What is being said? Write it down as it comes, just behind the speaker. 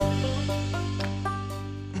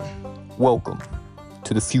Welcome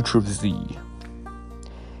to the future of Z.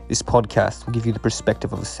 This podcast will give you the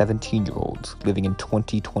perspective of a 17-year-old living in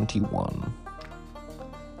 2021.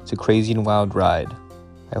 It's a crazy and wild ride.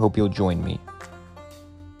 I hope you'll join me.